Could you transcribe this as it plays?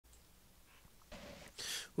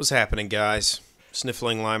What's happening, guys?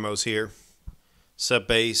 Sniffling Limos here.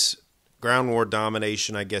 Sub-base, ground war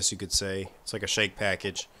domination, I guess you could say. It's like a shake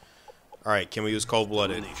package. Alright, can we use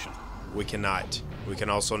cold-blooded? We cannot. We can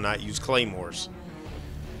also not use claymores.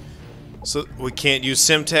 So, we can't use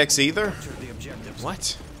Simtex either?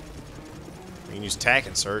 What? We can use tack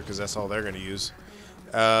insert, because that's all they're going to use.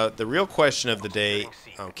 The real question of the day...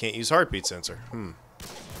 Oh, can't use heartbeat sensor.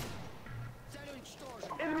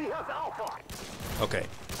 Okay,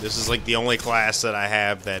 this is like the only class that I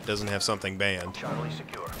have that doesn't have something banned.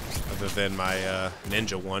 Other than my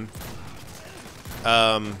ninja one.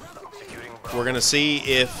 We're going to see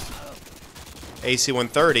if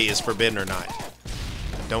AC-130 is forbidden or not.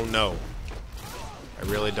 I don't know. I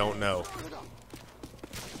really don't know.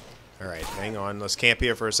 Alright, hang on. Let's camp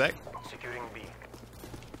here for a sec.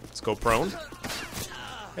 Let's go prone.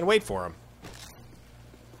 And wait for him.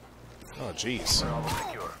 Oh, jeez.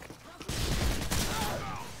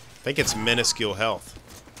 I think it's minuscule health.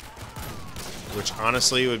 Which,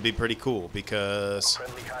 honestly, would be pretty cool, because...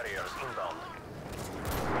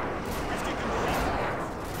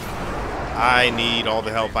 I need all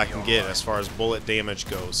the help I can get as far as bullet damage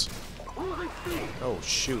goes. Oh,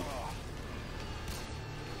 shoot.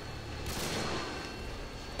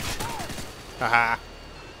 Haha.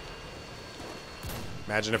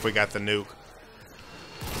 Imagine if we got the nuke.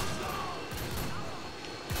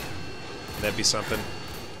 That'd be something.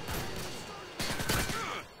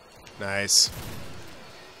 Nice.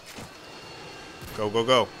 Go, go,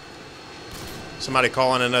 go. Somebody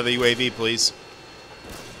call in another UAV, please.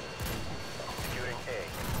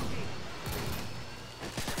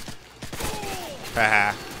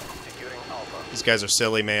 Haha. These guys are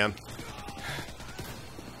silly, man.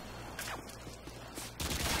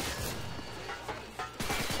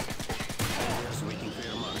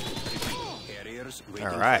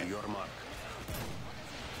 Alright.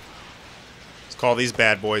 Let's call these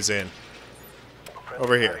bad boys in.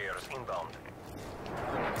 Over here.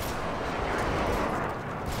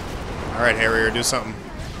 Alright, Harrier, do something.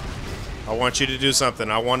 I want you to do something.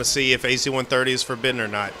 I want to see if AC-130 is forbidden or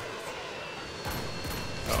not.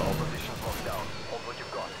 Uh-oh.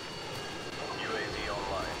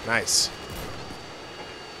 Nice.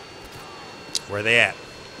 Where are they at?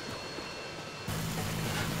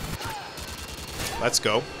 Let's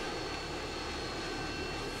go.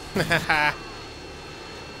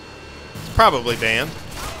 It's probably banned.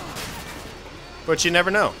 But you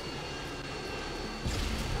never know.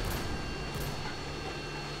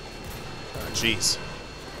 Oh, jeez.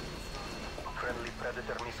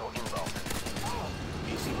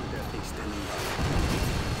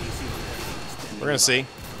 We're gonna see.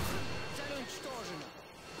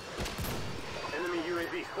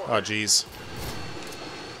 Oh, jeez.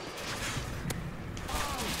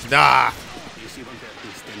 Nah.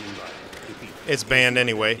 It's banned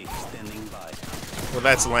anyway. Well,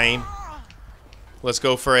 that's lame. Let's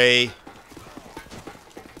go for a...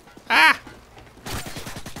 Ah!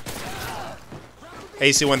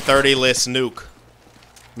 AC-130-less nuke.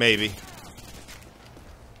 Maybe.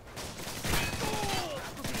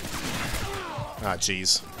 Ah,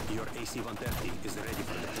 jeez.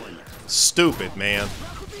 Stupid, man.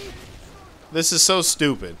 This is so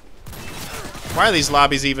stupid. Why are these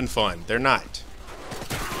lobbies even fun? They're not.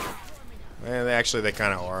 Actually, they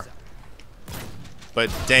kind of are. But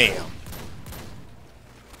damn.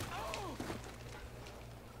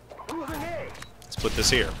 Let's put this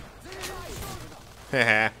here.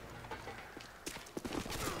 Haha.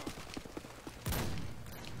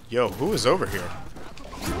 Yo, who is over here?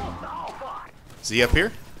 Is he up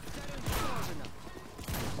here?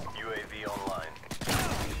 UAV online.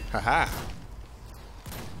 Haha.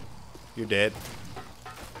 You're dead.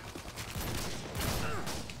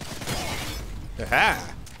 Haha.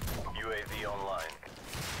 UAV online.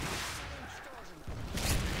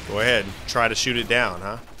 Go ahead, try to shoot it down,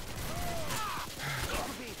 huh?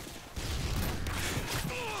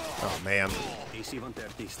 Oh man.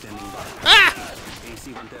 Ah!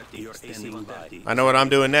 I know what I'm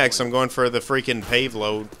doing next. I'm going for the freaking pave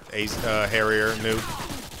load Harrier nuke.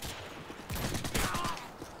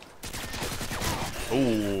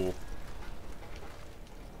 Ooh.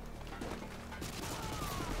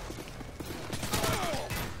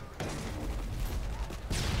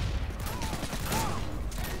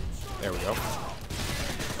 There we go.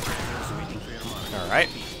 Alright.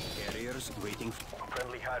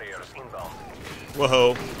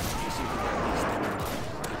 Whoa.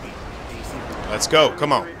 Let's go.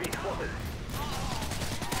 Come on.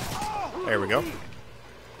 There we go.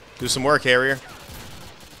 Do some work, Harrier.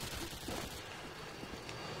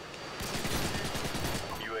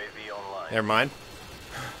 Never mind.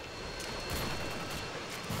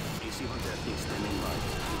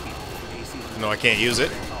 No, I can't use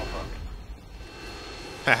it.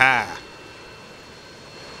 Haha.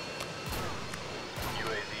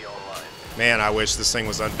 Man, I wish this thing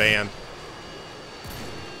was unbanned.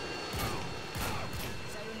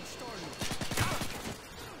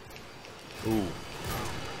 Ooh.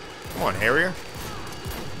 Come on, Harrier.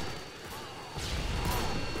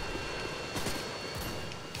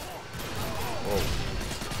 Whoa.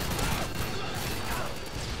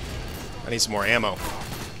 I need some more ammo.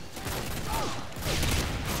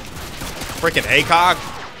 Freaking ACOG?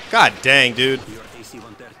 God dang, dude.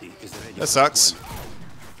 That sucks.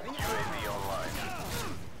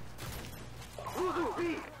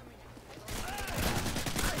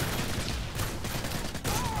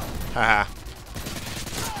 Haha.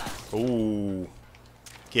 Ooh.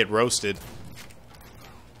 Get roasted.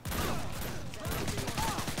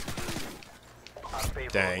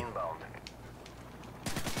 Dang.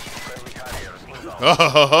 Oh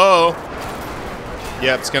ho ho!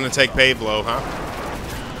 Yep, it's gonna take pay blow, huh?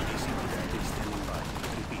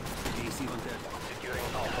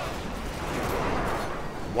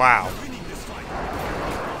 Wow.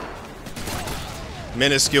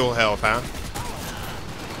 Minuscule health, huh?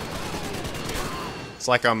 It's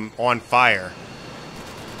like I'm on fire.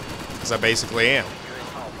 Because I basically am.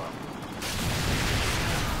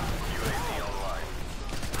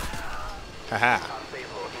 Haha.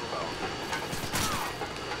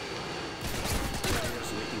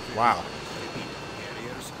 Wow.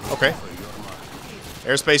 Okay.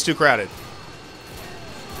 Airspace too crowded.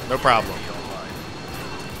 No problem.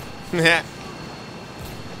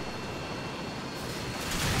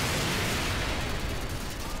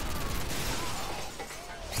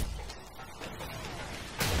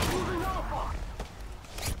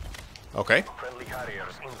 Okay.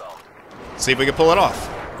 See if we can pull it off.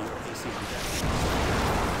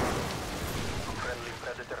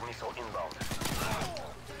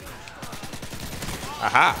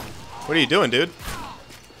 Aha. What are you doing, dude?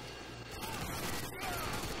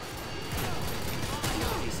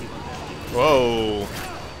 Whoa.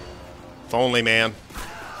 If only, man.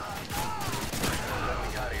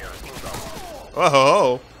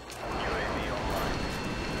 Whoa.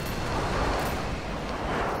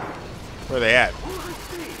 Where are they at?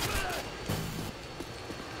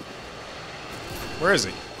 Where is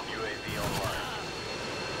he?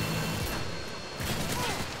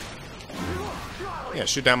 Yeah,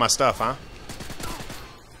 shoot down my stuff, huh?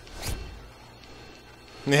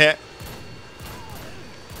 Yeah.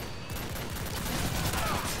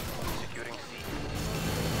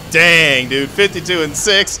 Dang, dude. 52 and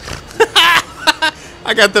 6.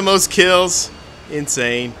 I got the most kills.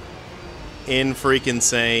 Insane.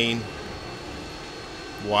 In-freaking-sane.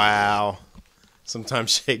 Wow.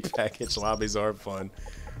 Sometimes shake package lobbies are fun.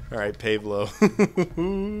 Alright, Pablo.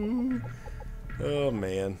 Oh,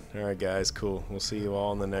 man. Alright, guys. Cool. We'll see you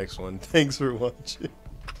all in the next one. Thanks for watching.